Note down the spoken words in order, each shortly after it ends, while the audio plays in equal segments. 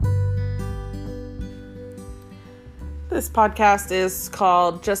This podcast is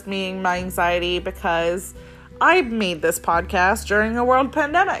called Just Me and My Anxiety because I made this podcast during a world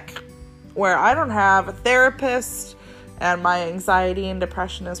pandemic where I don't have a therapist and my anxiety and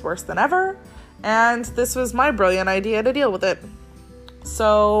depression is worse than ever. And this was my brilliant idea to deal with it.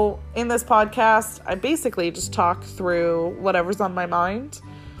 So in this podcast, I basically just talk through whatever's on my mind.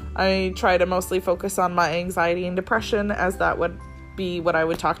 I try to mostly focus on my anxiety and depression, as that would be what I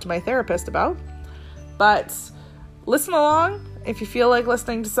would talk to my therapist about. But listen along if you feel like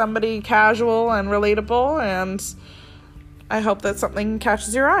listening to somebody casual and relatable, and I hope that something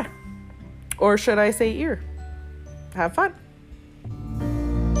catches your eye. Or should I say ear? Have fun.